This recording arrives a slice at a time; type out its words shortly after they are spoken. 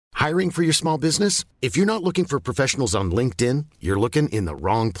Hiring for your small business? If you're not looking for professionals on LinkedIn, you're looking in the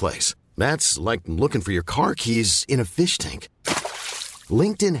wrong place. That's like looking for your car keys in a fish tank.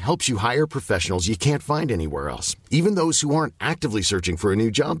 LinkedIn helps you hire professionals you can't find anywhere else, even those who aren't actively searching for a new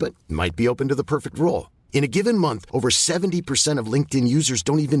job but might be open to the perfect role. In a given month, over 70% of LinkedIn users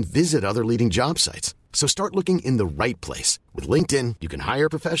don't even visit other leading job sites. So start looking in the right place. With LinkedIn, you can hire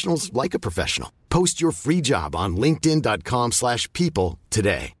professionals like a professional. Post your free job on linkedin.com/people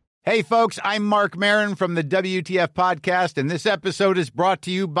today. Hey, folks, I'm Mark Maron from the WTF Podcast, and this episode is brought to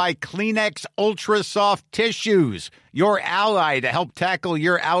you by Kleenex Ultra Soft Tissues, your ally to help tackle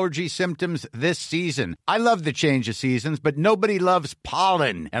your allergy symptoms this season. I love the change of seasons, but nobody loves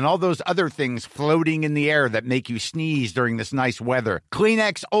pollen and all those other things floating in the air that make you sneeze during this nice weather.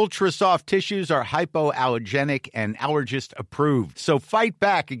 Kleenex Ultra Soft Tissues are hypoallergenic and allergist approved, so fight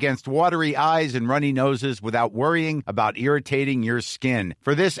back against watery eyes and runny noses without worrying about irritating your skin.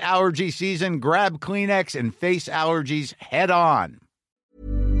 For this allergy season, grab Kleenex and face allergies head on.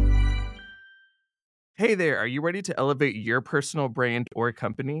 Hey there, are you ready to elevate your personal brand or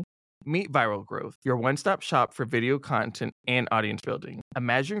company? Meet Viral Growth, your one-stop shop for video content and audience building.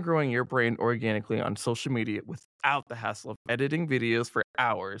 Imagine growing your brand organically on social media without the hassle of editing videos for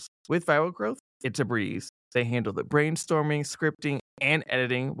hours. With Viral Growth, it's a breeze. They handle the brainstorming, scripting, and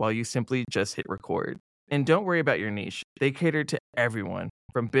editing while you simply just hit record. And don't worry about your niche. They cater to everyone,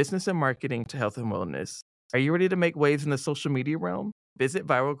 from business and marketing to health and wellness. Are you ready to make waves in the social media realm? Visit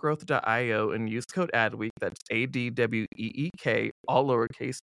viralgrowth.io and use code ADWEEK, that's ADWEEK, all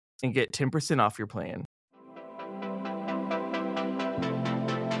lowercase, and get 10% off your plan.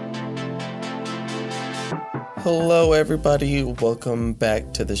 Hello, everybody. Welcome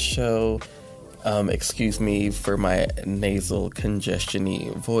back to the show. Excuse me for my nasal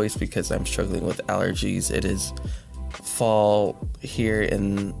congestion-y voice because I'm struggling with allergies. It is fall here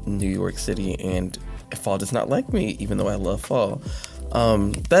in New York City, and fall does not like me, even though I love fall.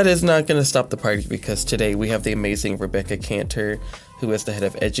 That is not going to stop the party because today we have the amazing Rebecca Cantor, who is the head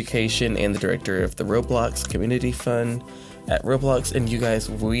of education and the director of the Roblox Community Fund at Roblox. And you guys,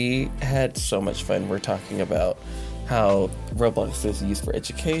 we had so much fun. We're talking about how Roblox is used for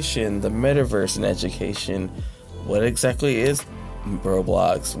education, the Metaverse in education. What exactly is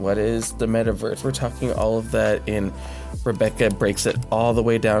Roblox? What is the Metaverse? We're talking all of that, and Rebecca breaks it all the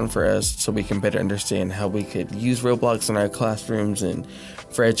way down for us so we can better understand how we could use Roblox in our classrooms and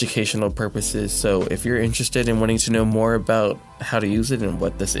for educational purposes. So if you're interested in wanting to know more about how to use it and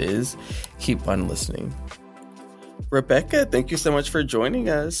what this is, keep on listening. Rebecca, thank you so much for joining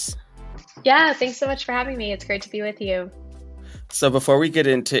us. Yeah, thanks so much for having me. It's great to be with you. So before we get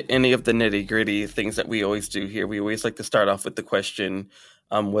into any of the nitty-gritty things that we always do here, we always like to start off with the question,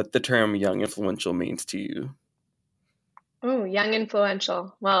 what the term young influential means to you. Oh, young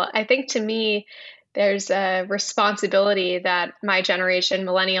influential. Well, I think to me, there's a responsibility that my generation,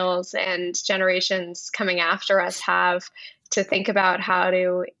 millennials, and generations coming after us have to think about how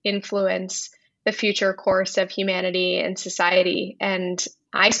to influence the future course of humanity and society. And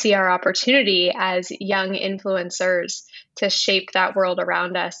I see our opportunity as young influencers to shape that world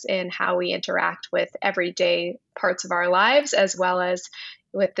around us in how we interact with everyday parts of our lives, as well as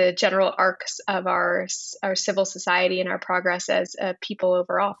with the general arcs of our civil society and our progress as a people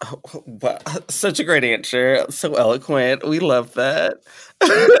overall. Oh, wow. Such a great answer. So eloquent. We love that.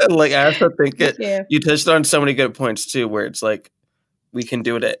 Like, I also think you touched on so many good points too, where it's like, we can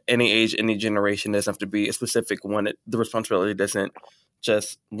do it at any age, any generation. It doesn't have to be a specific one. The responsibility doesn't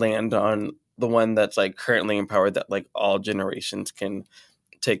just land on the one that's like currently empowered, that like all generations can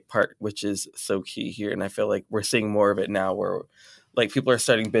take part, which is so key here. And I feel like we're seeing more of it now where like people are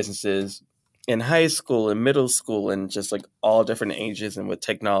starting businesses in high school and middle school and just like all different ages. And with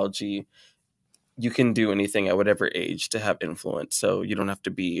technology, you can do anything at whatever age to have influence. So you don't have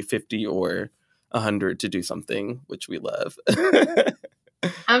to be 50 or 100 to do something, which we love.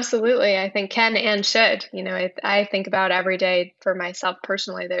 Absolutely. I think can and should. You know, I think about every day for myself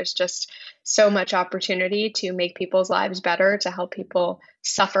personally, there's just so much opportunity to make people's lives better, to help people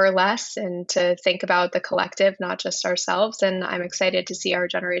suffer less, and to think about the collective, not just ourselves. And I'm excited to see our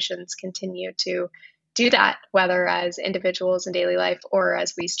generations continue to do that, whether as individuals in daily life or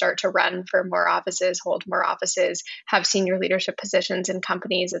as we start to run for more offices, hold more offices, have senior leadership positions in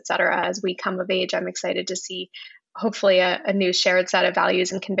companies, et cetera. As we come of age, I'm excited to see hopefully a new shared set of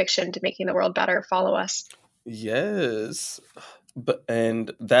values and conviction to making the world better follow us. Yes.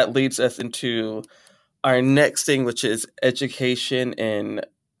 And that leads us into our next thing, which is education and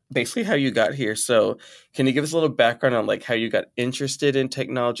basically how you got here. So can you give us a little background on like how you got interested in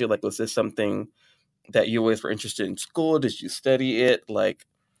technology? Like, was this something that you always were interested in school? Did you study it? Like,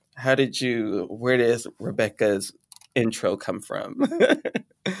 where does Rebecca's intro come from?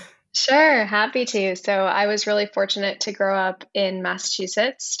 Sure, happy to. So I was really fortunate to grow up in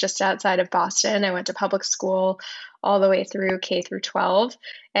Massachusetts, just outside of Boston. I went to public school all the way through K through 12,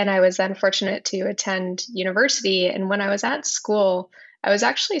 and I was then fortunate to attend university. And when I was at school, I was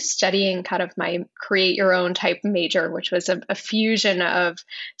actually studying kind of my create your own type major, which was a fusion of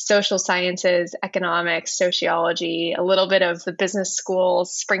social sciences, economics, sociology, a little bit of the business school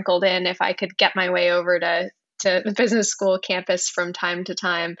sprinkled in if I could get my way over to the business school campus from time to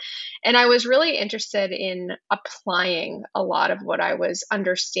time. And I was really interested in applying a lot of what I was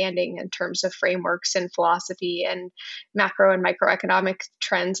understanding in terms of frameworks and philosophy and macro and microeconomic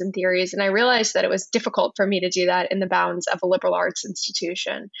trends and theories. And I realized that it was difficult for me to do that in the bounds of a liberal arts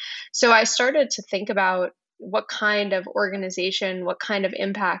institution. So I started to think about what kind of organization, what kind of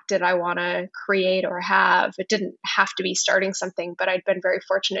impact did I want to create or have? It didn't have to be starting something, but I'd been very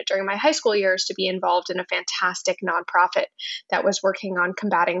fortunate during my high school years to be involved in a fantastic nonprofit that was working on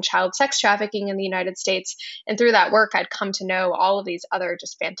combating child sex trafficking in the United States. And through that work, I'd come to know all of these other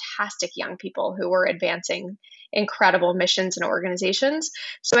just fantastic young people who were advancing incredible missions and organizations.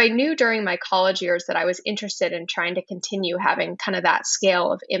 So I knew during my college years that I was interested in trying to continue having kind of that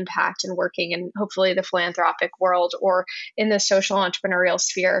scale of impact and working in hopefully the philanthropic world or in the social entrepreneurial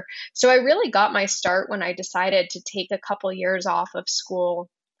sphere. So I really got my start when I decided to take a couple years off of school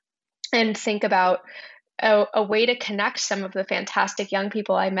and think about a way to connect some of the fantastic young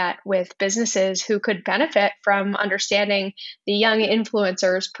people I met with businesses who could benefit from understanding the young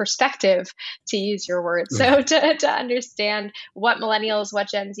influencers' perspective, to use your words. So to understand what millennials,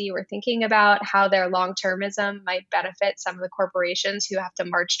 what Gen Z were thinking about, how their long-termism might benefit some of the corporations who have to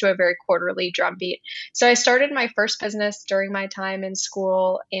march to a very quarterly drumbeat. So I started my first business during my time in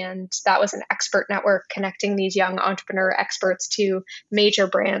school, and that was an expert network connecting these young entrepreneur experts to major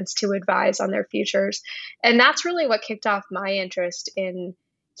brands to advise on their futures. And that's really what kicked off my interest in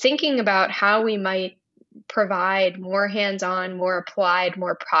thinking about how we might provide more hands-on, more applied,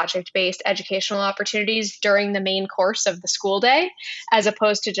 more project-based educational opportunities during the main course of the school day, as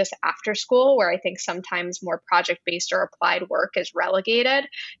opposed to just after school, where I think sometimes more project-based or applied work is relegated,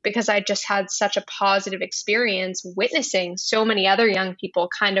 because I just had such a positive experience witnessing so many other young people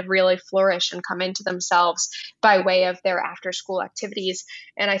kind of really flourish and come into themselves by way of their after-school activities.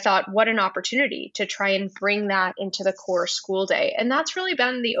 And I thought, what an opportunity to try and bring that into the core school day. And that's really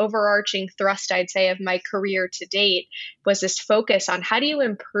been the overarching thrust, I'd say, of my career to date, was this focus on how do you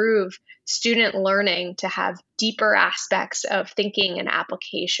improve student learning to have deeper aspects of thinking and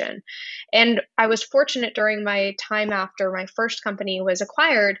application. And I was fortunate during my time after my first company was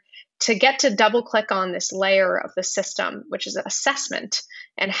acquired to get to double click on this layer of the system, which is assessment,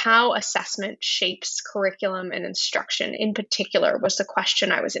 and how assessment shapes curriculum and instruction in particular was the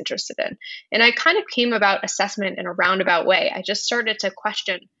question I was interested in. And I kind of came about assessment in a roundabout way. I just started to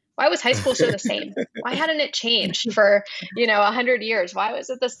question, why was high school so the same? Why hadn't it changed for, 100 years? Why was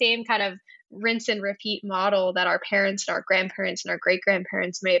it the same kind of rinse and repeat model that our parents and our grandparents and our great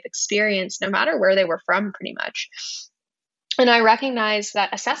grandparents may have experienced, no matter where they were from, pretty much? And I recognized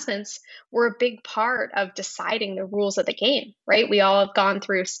that assessments were a big part of deciding the rules of the game, right? We all have gone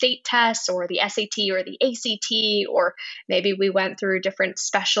through state tests or the SAT or the ACT, or maybe we went through different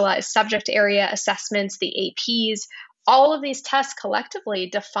specialized subject area assessments, the APs. All of these tests collectively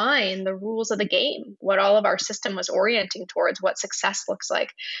define the rules of the game, what all of our system was orienting towards, what success looks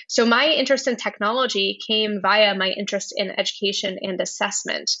like. So my interest in technology came via my interest in education and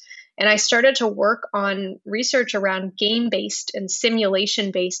assessment. And I started to work on research around game-based and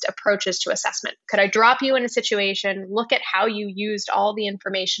simulation-based approaches to assessment. Could I drop you in a situation, look at how you used all the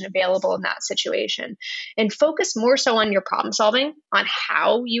information available in that situation, and focus more so on your problem solving, on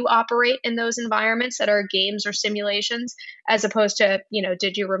how you operate in those environments that are games or simulations, as opposed to,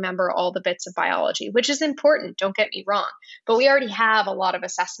 did you remember all the bits of biology, which is important, don't get me wrong. But we already have a lot of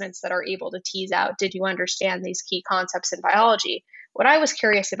assessments that are able to tease out, did you understand these key concepts in biology? What I was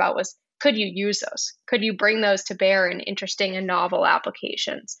curious about was, could you use those? Could you bring those to bear in interesting and novel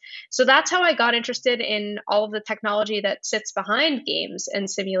applications? So that's how I got interested in all of the technology that sits behind games and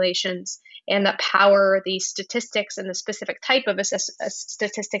simulations, and the power, the statistics, and the specific type of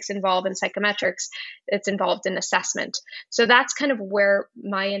statistics involved in psychometrics that's involved in assessment. So that's kind of where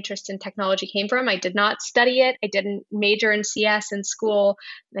my interest in technology came from. I did not study it. I didn't major in CS in school.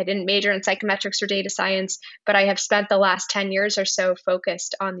 I didn't major in psychometrics or data science, but I have spent the last 10 years or so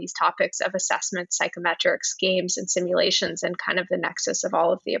focused on these topics of assessment, psychometrics, games, and simulations, and kind of the nexus of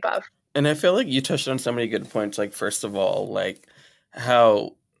all of the above. And I feel like you touched on so many good points. Like, first of all, like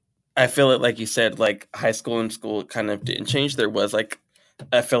how I feel it, like you said, like high school and school kind of didn't change. There was like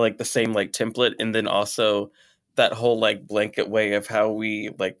I feel like the same like template, and then also that whole like blanket way of how we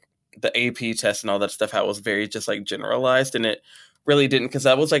like the AP test and all that stuff, how it was very just like generalized, and it really didn't, because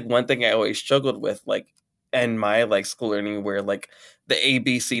that was like one thing I always struggled with, like in my like school learning, where like the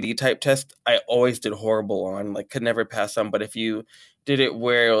ABCD type test I always did horrible on, like could never pass on. But if you did it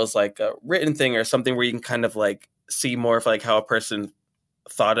where it was like a written thing or something where you can kind of like see more of like how a person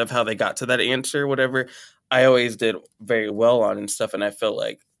thought of how they got to that answer, whatever, I always did very well on and stuff. And I feel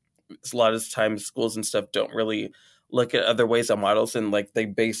like a lot of times schools and stuff don't really look at other ways of models, and like they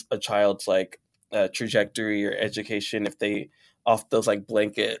base a child's like trajectory or education if they off those like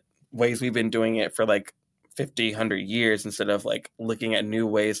blanket ways we've been doing it for like 50, 100 years, instead of like looking at new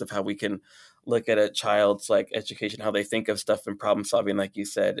ways of how we can look at a child's like education, how they think of stuff and problem solving, like you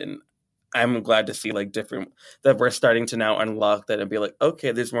said. And I'm glad to see like different, that we're starting to now unlock that and be like,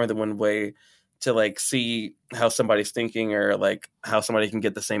 okay, there's more than one way to like see how somebody's thinking, or like how somebody can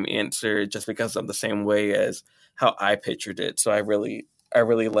get the same answer just because of the same way as how I pictured it. So I really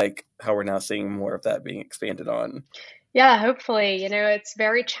like how we're now seeing more of that being expanded on. Yeah, hopefully. It's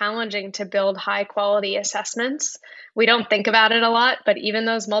very challenging to build high quality assessments. We don't think about it a lot, but even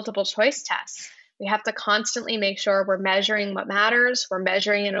those multiple choice tests, we have to constantly make sure we're measuring what matters. We're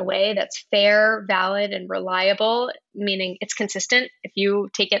measuring in a way that's fair, valid, and reliable, meaning it's consistent. If you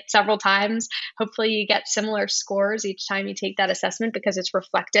take it several times, hopefully you get similar scores each time you take that assessment, because it's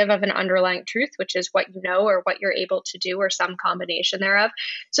reflective of an underlying truth, which is what you know or what you're able to do or some combination thereof.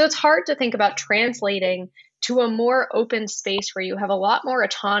 So it's hard to think about translating to a more open space where you have a lot more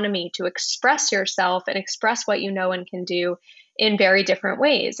autonomy to express yourself and express what you know and can do in very different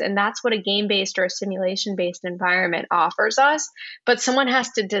ways. And that's what a game-based or a simulation-based environment offers us. But someone has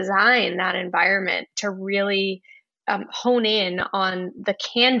to design that environment to really hone in on the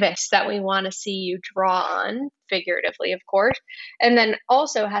canvas that we want to see you draw on, figuratively, of course, and then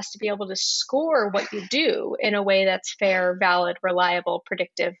also has to be able to score what you do in a way that's fair, valid, reliable,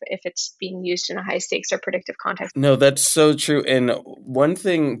 predictive, if it's being used in a high stakes or predictive context. No, that's so true. And one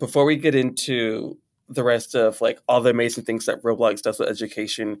thing, before we get into the rest of like all the amazing things that Roblox does with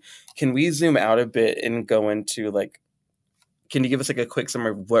education, can we zoom out a bit and go into like, can you give us like a quick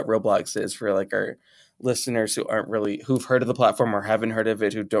summary of what Roblox is for like our listeners who've heard of the platform or haven't heard of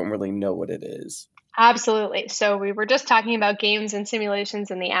it, who don't really know what it is? Absolutely. So we were just talking about games and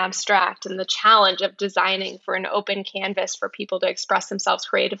simulations in the abstract and the challenge of designing for an open canvas for people to express themselves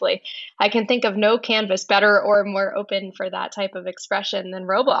creatively. I can think of no canvas better or more open for that type of expression than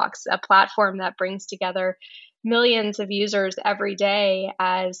Roblox, a platform that brings together millions of users every day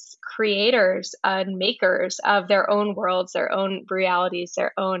as creators and makers of their own worlds, their own realities,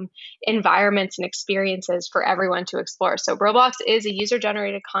 their own environments and experiences for everyone to explore. So Roblox is a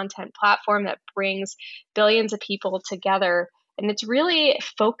user-generated content platform that brings billions of people together, and it's really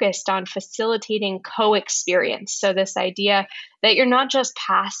focused on facilitating co-experience. So this idea that you're not just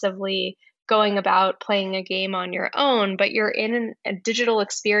passively going about playing a game on your own, but you're in a digital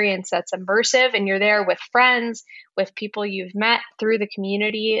experience that's immersive, and you're there with friends, with people you've met through the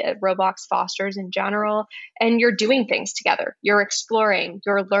community Roblox fosters in general, and you're doing things together. You're exploring,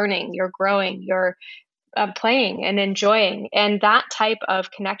 you're learning, you're growing, you're playing and enjoying. And that type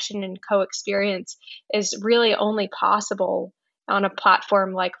of connection and co-experience is really only possible on a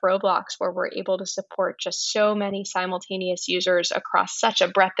platform like Roblox, where we're able to support just so many simultaneous users across such a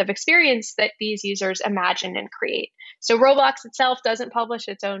breadth of experience that these users imagine and create. So Roblox itself doesn't publish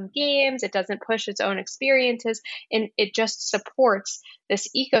its own games, it doesn't push its own experiences, and it just supports this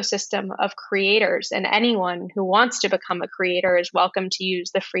ecosystem of creators. And anyone who wants to become a creator is welcome to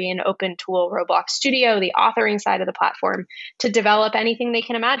use the free and open tool Roblox Studio, the authoring side of the platform, to develop anything they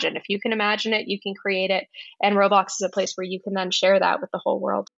can imagine. If you can imagine it, you can create it. And Roblox is a place where you can then share that with the whole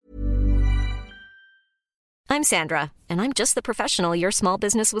world. I'm Sandra, and I'm just the professional your small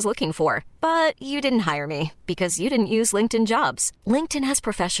business was looking for. But you didn't hire me because you didn't use LinkedIn Jobs. LinkedIn has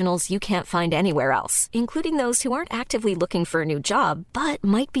professionals you can't find anywhere else, including those who aren't actively looking for a new job, but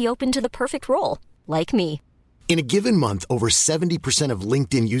might be open to the perfect role, like me. In a given month, over 70% of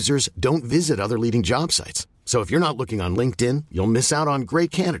LinkedIn users don't visit other leading job sites. So if you're not looking on LinkedIn, you'll miss out on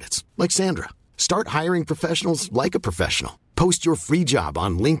great candidates like Sandra. Start hiring professionals like a professional. Post your free job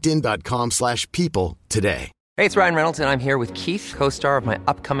on linkedin.com/people today. Hey, it's Ryan Reynolds, and I'm here with Keith, co-star of my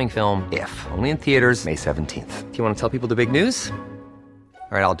upcoming film, If, only in theaters May 17th. Do you want to tell people the big news?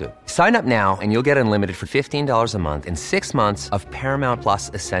 All right, I'll do it. Sign up now and you'll get unlimited for $15 a month and 6 months of Paramount Plus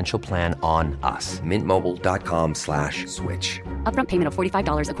Essential Plan on us. MintMobile.com/switch. Upfront payment of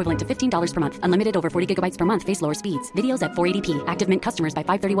 $45 equivalent to $15 per month. Unlimited over 40 gigabytes per month. Face lower speeds. Videos at 480p. Active Mint customers by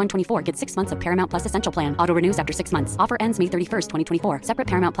 531.24 get 6 months of Paramount Plus Essential Plan. Auto renews after 6 months. Offer ends May 31st, 2024. Separate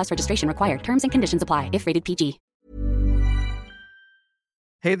Paramount Plus registration required. Terms and conditions apply if rated PG.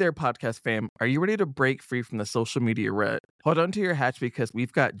 Hey there, podcast fam. Are you ready to break free from the social media rut? Hold on to your hatch because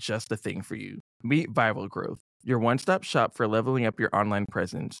we've got just the thing for you. Meet Viral Growth, your one-stop shop for leveling up your online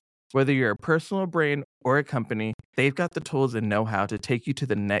presence. Whether you're a personal brand or a company, they've got the tools and know-how to take you to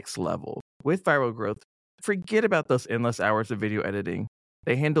the next level. With Viral Growth, forget about those endless hours of video editing.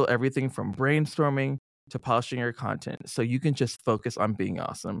 They handle everything from brainstorming to polishing your content so you can just focus on being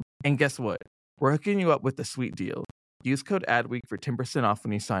awesome. And guess what? We're hooking you up with a sweet deal. Use code ADWEEK for 10% off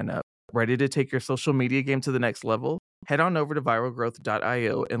when you sign up. Ready to take your social media game to the next level? Head on over to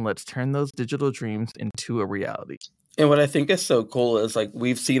viralgrowth.io and let's turn those digital dreams into a reality. And what I think is so cool is like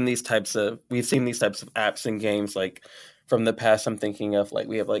we've seen these types of apps and games like from the past. I'm thinking of like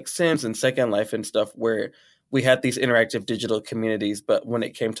we have like Sims and Second Life and stuff where we had these interactive digital communities, but when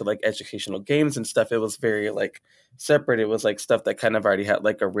it came to like educational games and stuff, it was very like separate. It was like stuff that kind of already had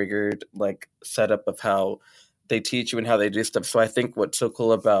like a rigored like setup of how they teach you and how they do stuff. So I think what's so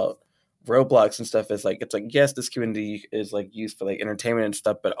cool about Roblox and stuff is like, it's like, yes, this community is like used for like entertainment and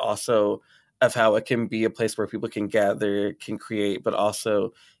stuff, but also of how it can be a place where people can gather, can create, but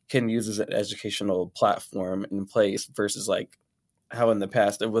also can use as an educational platform in place versus like how in the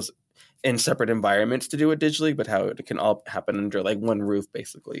past it was in separate environments to do it digitally, but how it can all happen under like one roof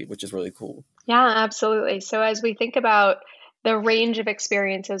basically, which is really cool. Yeah, absolutely. So as we think about the range of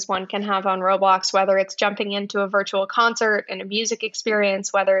experiences one can have on Roblox, whether it's jumping into a virtual concert and a music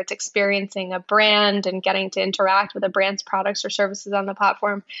experience, whether it's experiencing a brand and getting to interact with a brand's products or services on the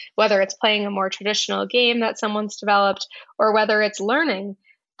platform, whether it's playing a more traditional game that someone's developed, or whether it's learning,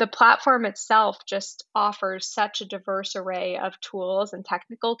 the platform itself just offers such a diverse array of tools and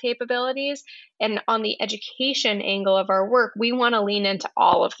technical capabilities. And on the education angle of our work, we want to lean into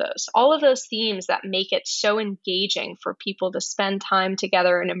all of those themes that make it so engaging for people to spend time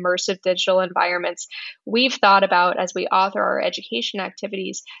together in immersive digital environments. We've thought about, as we author our education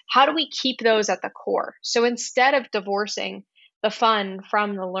activities, how do we keep those at the core? So instead of divorcing the fun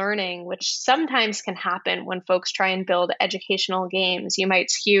from the learning, which sometimes can happen when folks try and build educational games. You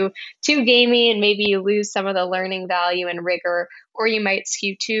might skew too gamey and maybe you lose some of the learning value and rigor, or you might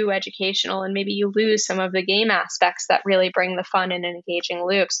skew too educational and maybe you lose some of the game aspects that really bring the fun and engaging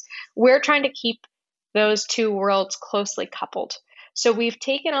loops. We're trying to keep those two worlds closely coupled. So we've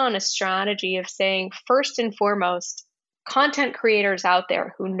taken on a strategy of saying, first and foremost, content creators out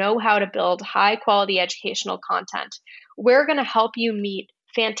there who know how to build high quality educational content, we're going to help you meet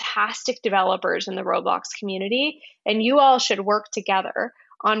fantastic developers in the Roblox community, and you all should work together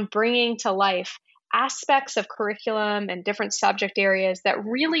on bringing to life aspects of curriculum and different subject areas that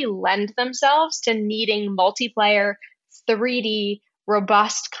really lend themselves to needing multiplayer, 3D,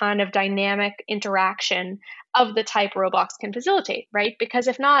 robust kind of dynamic interaction of the type Roblox can facilitate, right? Because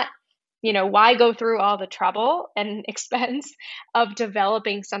if not, why go through all the trouble and expense of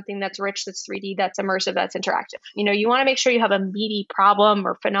developing something that's rich, that's 3D, that's immersive, that's interactive? You want to make sure you have a meaty problem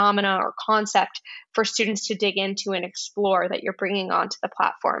or phenomena or concept for students to dig into and explore that you're bringing onto the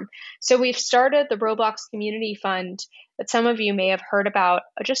platform. So we've started the Roblox Community Fund that some of you may have heard about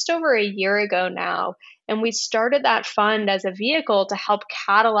just over a year ago now. And we started that fund as a vehicle to help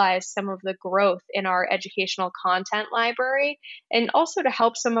catalyze some of the growth in our educational content library, and also to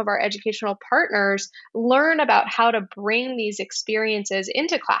help some of our educational partners learn about how to bring these experiences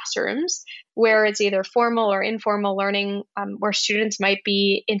into classrooms where it's either formal or informal learning, where students might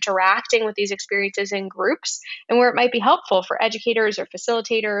be interacting with these experiences in groups, and where it might be helpful for educators or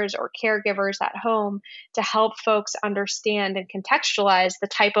facilitators or caregivers at home to help folks understand and contextualize the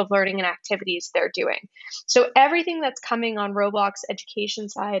type of learning and activities they're doing. So everything that's coming on Roblox education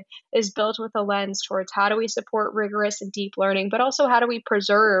side is built with a lens towards how do we support rigorous and deep learning, but also how do we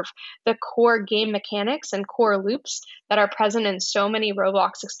preserve the core game mechanics and core loops that are present in so many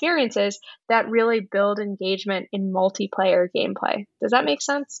Roblox experiences that really build engagement in multiplayer gameplay. Does that make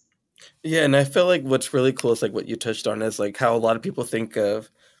sense? Yeah, and I feel like what's really cool is like what you touched on is like how a lot of people think of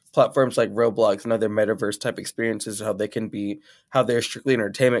platforms like Roblox and other metaverse type experiences, how they're strictly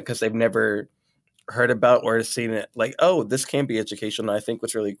entertainment because they've never heard about or seen it like, oh, this can be educational. I think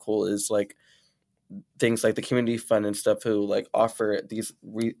what's really cool is like things like the community fund and stuff who like offer these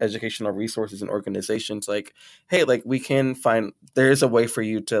educational resources and organizations like, hey, like we can find, there is a way for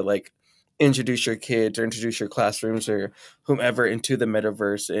you to like introduce your kids or introduce your classrooms or whomever into the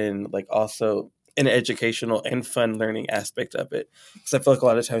metaverse, and like also an educational and fun learning aspect of it. Because I feel like a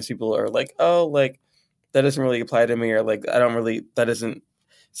lot of times people are like, oh, like that doesn't really apply to me, or like that doesn't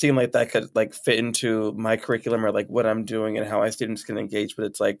seem like that could like fit into my curriculum or like what I'm doing and how my students can engage. But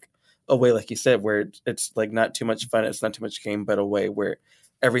it's like a way, like you said, where it's like not too much fun, it's not too much game, but a way where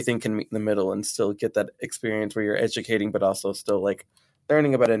everything can meet in the middle and still get that experience where you're educating, but also still like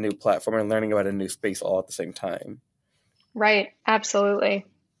learning about a new platform and learning about a new space all at the same time. Right. Absolutely.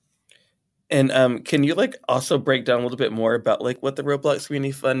 And can you like also break down a little bit more about like what the Roblox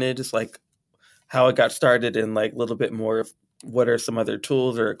Community Fund is, like how it got started, and like a little bit more of what are some other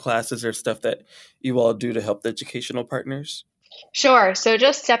tools or classes or stuff that you all do to help the educational partners? Sure. So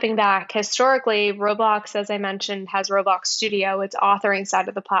just stepping back, historically, Roblox, as I mentioned, has Roblox Studio, its authoring side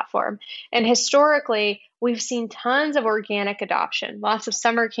of the platform. And historically, we've seen tons of organic adoption, lots of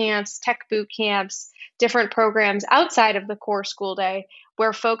summer camps, tech boot camps, different programs outside of the core school day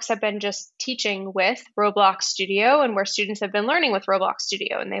where folks have been just teaching with Roblox Studio and where students have been learning with Roblox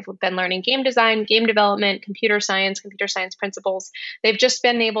Studio. And they've been learning game design, game development, computer science principles. They've just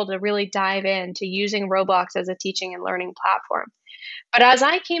been able to really dive into using Roblox as a teaching and learning platform. But as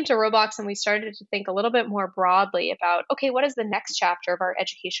I came to Roblox and we started to think a little bit more broadly about, okay, what does the next chapter of our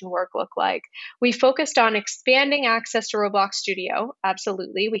education work look like? We focused on expanding access to Roblox Studio.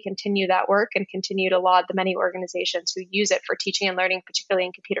 Absolutely. We continue that work and continue to laud the many organizations who use it for teaching and learning, particularly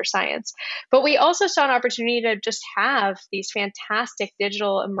in computer science. But we also saw an opportunity to just have these fantastic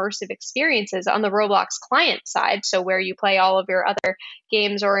digital immersive experiences on the Roblox client side. So where you play all of your other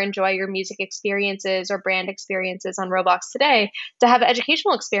games or enjoy your music experiences or brand experiences on Roblox today, to have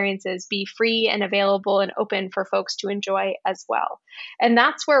educational experiences be free and available and open for folks to enjoy as well. And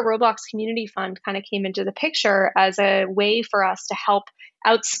that's where Roblox Community Fund kind of came into the picture as a way for us to help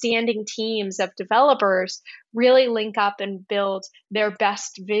outstanding teams of developers really link up and build their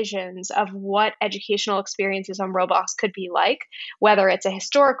best visions of what educational experiences on Roblox could be like, whether it's a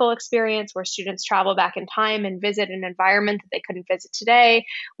historical experience where students travel back in time and visit an environment that they couldn't visit today,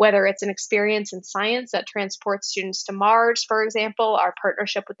 whether it's an experience in science that transports students to Mars, for example, our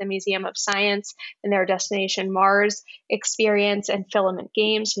partnership with the Museum of Science and their Destination Mars experience, and Filament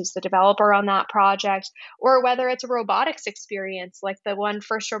Games, who's the developer on that project, or whether it's a robotics experience like the one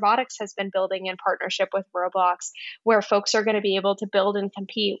First Robotics has been building in partnership with Roblox, where folks are going to be able to build and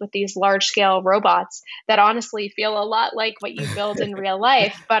compete with these large scale robots that honestly feel a lot like what you build in real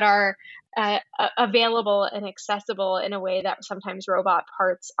life, but are available and accessible in a way that sometimes robot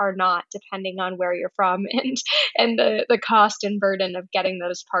parts are not, depending on where you're from and the cost and burden of getting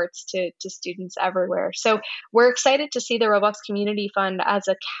those parts to students everywhere. So we're excited to see the Roblox Community Fund as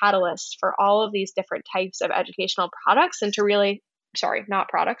a catalyst for all of these different types of educational products, and to really not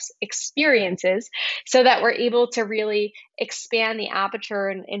products, experiences, so that we're able to really expand the aperture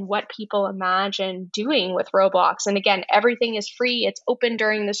in what people imagine doing with Roblox. And again, everything is free. It's open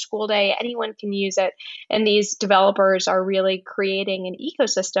during the school day. Anyone can use it. And these developers are really creating an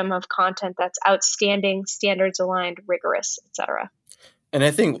ecosystem of content that's outstanding, standards aligned, rigorous, etc. And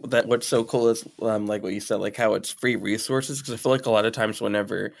I think that what's so cool is like what you said, like how it's free resources, because I feel like a lot of times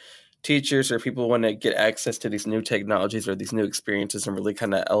whenever teachers or people want to get access to these new technologies or these new experiences and really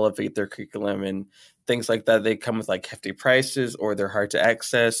kind of elevate their curriculum and things like that, they come with like hefty prices or they're hard to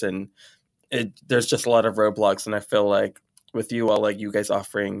access. And there's just a lot of roadblocks. And I feel like with you all, like you guys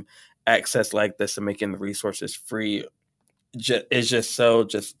offering access like this and making the resources free is just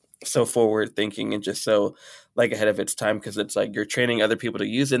so forward thinking and just so like ahead of its time, because it's like you're training other people to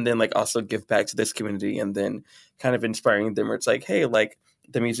use it and then like also give back to this community and then kind of inspiring them where it's like, hey, like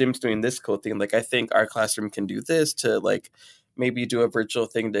the museum's doing this cool thing. Like, I think our classroom can do this, to like maybe do a virtual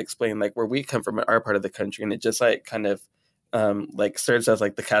thing to explain like where we come from in our part of the country. And it just like kind of like serves as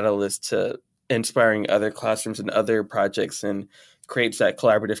like the catalyst to inspiring other classrooms and other projects and creates that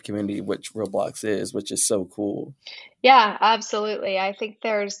collaborative community, which Roblox is, which is so cool. Yeah, absolutely. I think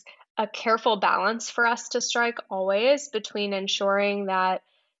there's a careful balance for us to strike always between ensuring that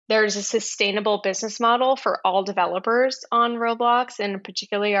there's a sustainable business model for all developers on Roblox, and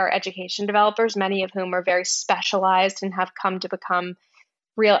particularly our education developers, many of whom are very specialized and have come to become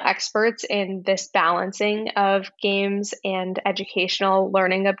real experts in this balancing of games and educational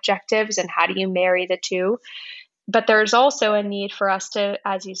learning objectives and how do you marry the two. But there's also a need for us to,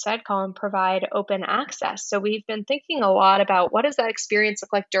 as you said, Colin, provide open access. So we've been thinking a lot about what does that experience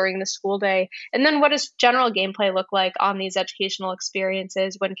look like during the school day? And then what does general gameplay look like on these educational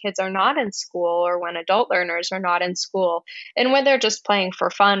experiences when kids are not in school or when adult learners are not in school? And when they're just playing for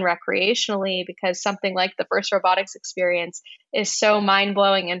fun recreationally, because something like the First Robotics experience is so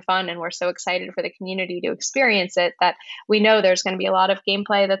mind-blowing and fun, and we're so excited for the community to experience it that we know there's going to be a lot of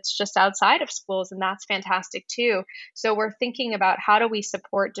gameplay that's just outside of schools, and that's fantastic too. So we're thinking about how do we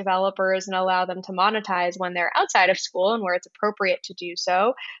support developers and allow them to monetize when they're outside of school and where it's appropriate to do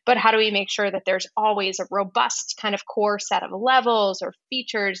so, but how do we make sure that there's always a robust kind of core set of levels or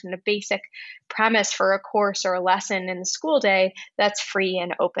features and a basic premise for a course or a lesson in the school day that's free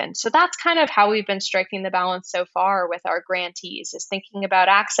and open. So that's kind of how we've been striking the balance so far with our grantees, is thinking about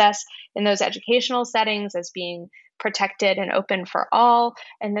access in those educational settings as being protected and open for all,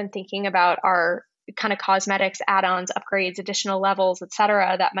 and then thinking about our kind of cosmetics, add-ons, upgrades, additional levels, et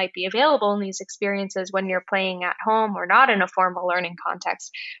cetera, that might be available in these experiences when you're playing at home or not in a formal learning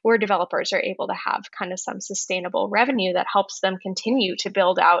context, where developers are able to have kind of some sustainable revenue that helps them continue to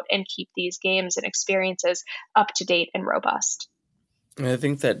build out and keep these games and experiences up to date and robust. And I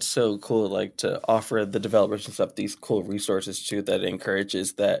think that's so cool, like to offer the developers and stuff these cool resources too, that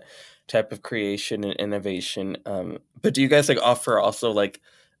encourages that type of creation and innovation. But do you guys like offer also like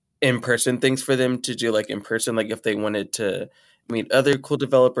in-person things for them to do, like in person, like if they wanted to meet other cool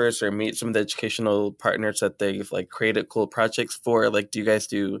developers or meet some of the educational partners that they've like created cool projects for? Like, do you guys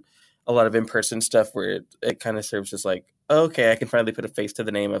do a lot of in-person stuff where it kind of serves as like, oh, okay, I can finally put a face to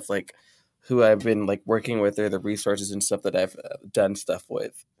the name of like who I've been like working with or the resources and stuff that I've done stuff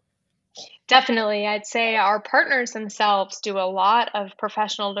with? Definitely. I'd say our partners themselves do a lot of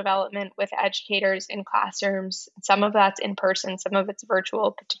professional development with educators in classrooms. Some of that's in person, some of it's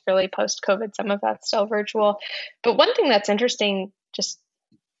virtual, particularly post-COVID, some of that's still virtual. But one thing that's interesting, just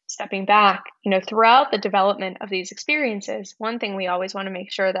stepping back, throughout the development of these experiences, one thing we always want to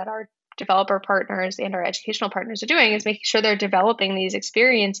make sure that our developer partners and our educational partners are doing is making sure they're developing these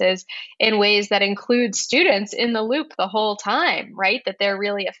experiences in ways that include students in the loop the whole time, right? That they're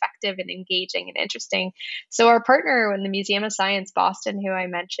really effective and engaging and interesting. So our partner in the Museum of Science Boston, who I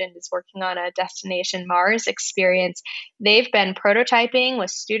mentioned, is working on a Destination Mars experience. They've been prototyping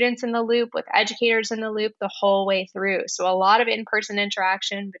with students in the loop, with educators in the loop the whole way through. So a lot of in-person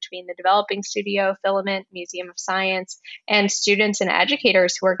interaction between the developing studio, Filament, Museum of Science, and students and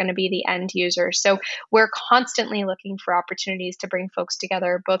educators who are going to be the end users. So we're constantly looking for opportunities to bring folks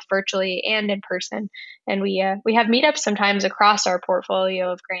together, both virtually and in person. And we have meetups sometimes across our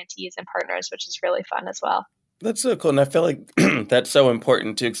portfolio of grantees and partners, which is really fun as well. That's so cool. And I feel like that's so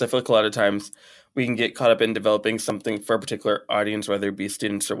important too, because I feel like a lot of times we can get caught up in developing something for a particular audience, whether it be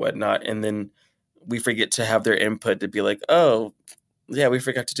students or whatnot, and then we forget to have their input to be like, oh, yeah, we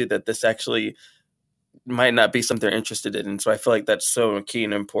forgot to do that. This actually might not be something they're interested in. And so I feel like that's so key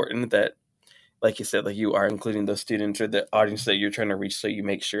and important that, like you said, like you are including those students or the audience that you're trying to reach, so you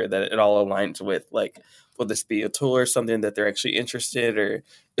make sure that it all aligns with, like, will this be a tool or something that they're actually interested, or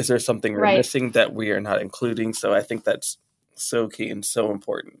is there something we're missing that we are not including? So I think that's so key and so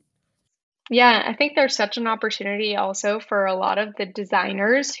important. Yeah, I think there's such an opportunity also for a lot of the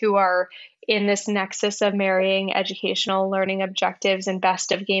designers who are in this nexus of marrying educational learning objectives and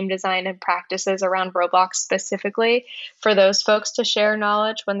best of game design and practices around Roblox specifically, for those folks to share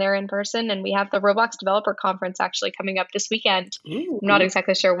knowledge when they're in person. And we have the Roblox Developer Conference actually coming up this weekend. Ooh. I'm not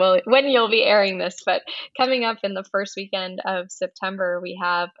exactly sure when you'll be airing this, but coming up in the first weekend of September, we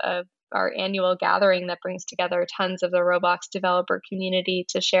have our annual gathering that brings together tons of the Roblox developer community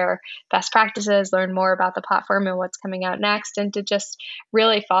to share best practices, learn more about the platform and what's coming out next, and to just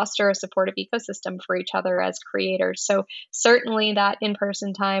really foster a supportive ecosystem for each other as creators. So certainly that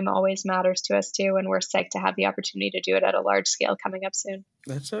in-person time always matters to us too, and we're psyched to have the opportunity to do it at a large scale coming up soon.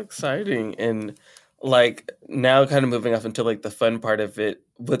 That's so exciting. And like now kind of moving off into like the fun part of it,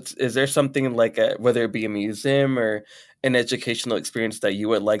 is there something like whether it be a museum or an educational experience that you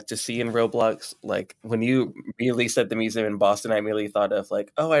would like to see in Roblox? Like when you immediately said the museum in Boston, I immediately thought of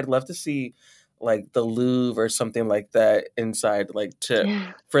like, oh, I'd love to see like the Louvre or something like that inside, like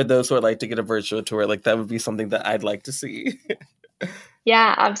for those who would like to get a virtual tour, like that would be something that I'd like to see.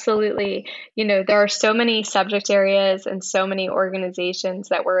 Yeah, absolutely. There are so many subject areas and so many organizations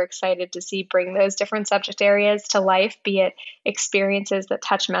that we're excited to see bring those different subject areas to life, be it experiences that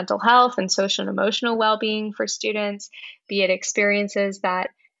touch mental health and social and emotional well-being for students, be it experiences that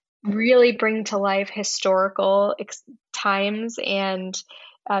really bring to life historical times and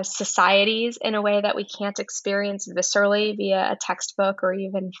societies in a way that we can't experience viscerally via a textbook or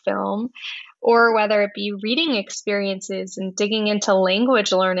even film, or whether it be reading experiences and digging into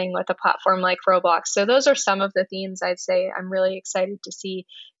language learning with a platform like Roblox. So those are some of the themes I'd say I'm really excited to see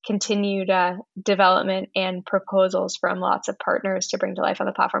continued development and proposals from lots of partners to bring to life on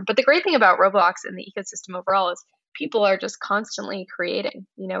the platform. But the great thing about Roblox and the ecosystem overall is people are just constantly creating.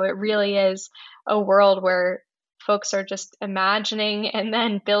 It really is a world where folks are just imagining and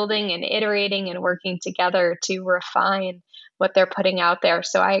then building and iterating and working together to refine what they're putting out there.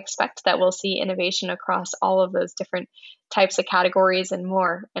 So I expect that we'll see innovation across all of those different types of categories and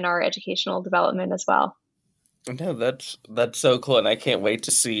more in our educational development as well. No, that's so cool, and I can't wait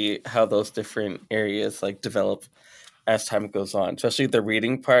to see how those different areas like develop as time goes on. Especially the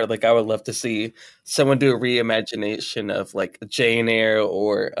reading part. Like, I would love to see someone do a reimagination of like Jane Eyre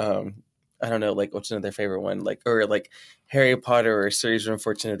or I don't know, like what's another favorite one, like or like Harry Potter or a series of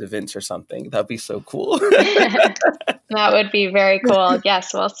unfortunate events or something. That'd be so cool. That would be very cool.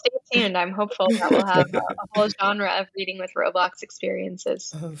 Yes. Well, stay tuned. I'm hopeful that we'll have a whole genre of reading with Roblox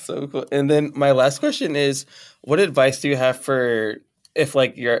experiences. Oh, so cool. And then my last question is, what advice do you have for if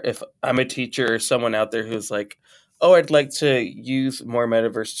I'm a teacher or someone out there who's like, oh, I'd like to use more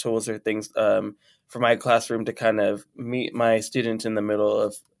metaverse tools or things for my classroom to kind of meet my students in the middle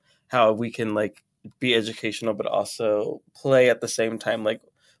of how we can like be educational but also play at the same time. Like,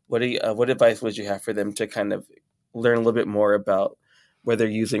 what advice would you have for them to kind of learn a little bit more about whether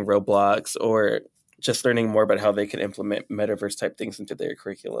using Roblox or just learning more about how they can implement metaverse type things into their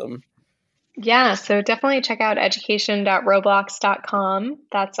curriculum? Yeah, so definitely check out education.roblox.com.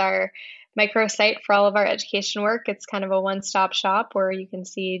 That's our microsite for all of our education work. It's kind of a one-stop shop where you can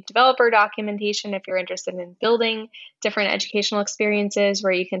see developer documentation if you're interested in building different educational experiences,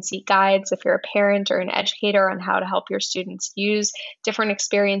 where you can see guides if you're a parent or an educator on how to help your students use different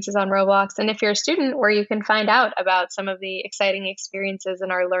experiences on Roblox. And if you're a student, where you can find out about some of the exciting experiences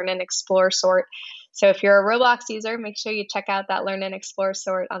in our Learn and Explore sort. So if you're a Roblox user, make sure you check out that Learn and Explore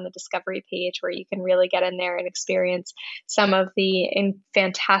sort on the Discovery page, where you can really get in there and experience some of the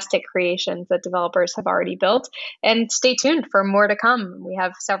fantastic creations that developers have already built. And stay tuned for more to come. We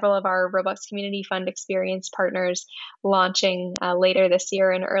have several of our Roblox Community Fund experience partners launching later this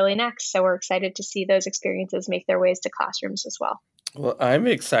year and early next. So we're excited to see those experiences make their ways to classrooms as well. Well, I'm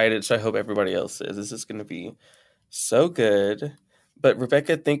excited, so I hope everybody else is. This is going to be so good. But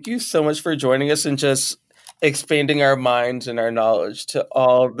Rebecca, thank you so much for joining us and just expanding our minds and our knowledge to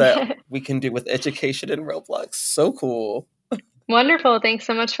all that we can do with education in Roblox. So cool. Wonderful. Thanks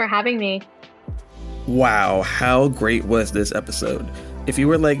so much for having me. Wow, how great was this episode? If you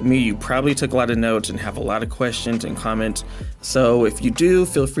were like me, you probably took a lot of notes and have a lot of questions and comments. So if you do,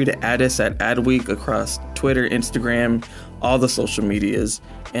 feel free to add us at Adweek across Twitter, Instagram, all the social medias.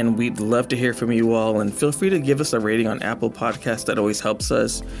 And we'd love to hear from you all. And feel free to give us a rating on Apple Podcasts. That always helps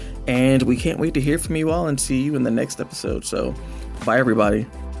us. And we can't wait to hear from you all and see you in the next episode. So bye, everybody.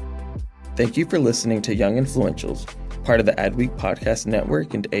 Thank you for listening to Young Influentials, part of the Adweek Podcast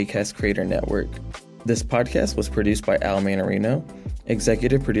Network and Acast Creator Network. This podcast was produced by Al Manarino,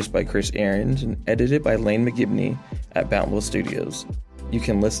 executive produced by Chris Aarons, and edited by Lane McGibney at Bountiful Studios. You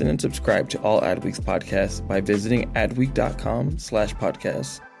can listen and subscribe to all Adweek's podcasts by visiting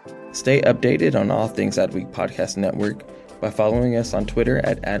adweek.com/podcasts. Stay updated on all things Adweek Podcast Network by following us on Twitter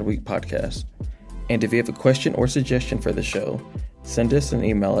at Adweek Podcast. And if you have a question or suggestion for the show, send us an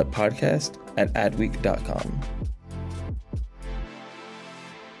email at podcast@adweek.com.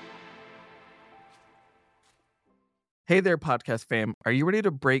 Hey there, podcast fam. Are you ready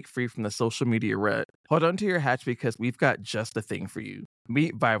to break free from the social media rut? Hold on to your hatch because we've got just the thing for you.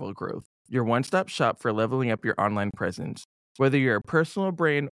 Meet Viral Growth, your one-stop shop for leveling up your online presence. Whether you're a personal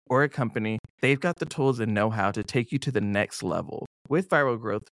brand or a company, they've got the tools and know-how to take you to the next level. With Viral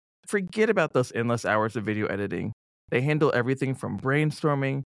Growth, forget about those endless hours of video editing. They handle everything from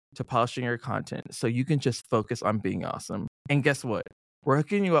brainstorming to polishing your content so you can just focus on being awesome. And guess what? We're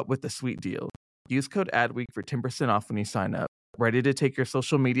hooking you up with a sweet deal. Use code ADWEEK for 10% off when you sign up. Ready to take your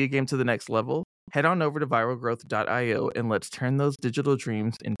social media game to the next level? Head on over to viralgrowth.io and let's turn those digital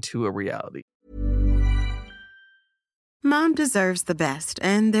dreams into a reality. Mom deserves the best,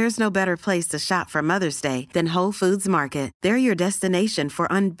 and there's no better place to shop for Mother's Day than Whole Foods Market. They're your destination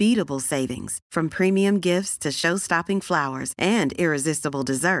for unbeatable savings, from premium gifts to show-stopping flowers and irresistible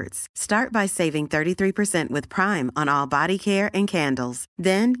desserts. Start by saving 33% with Prime on all body care and candles.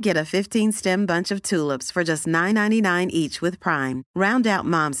 Then get a 15-stem bunch of tulips for just $9.99 each with Prime. Round out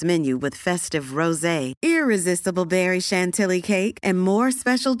Mom's menu with festive rosé, irresistible berry chantilly cake, and more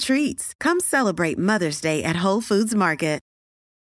special treats. Come celebrate Mother's Day at Whole Foods Market.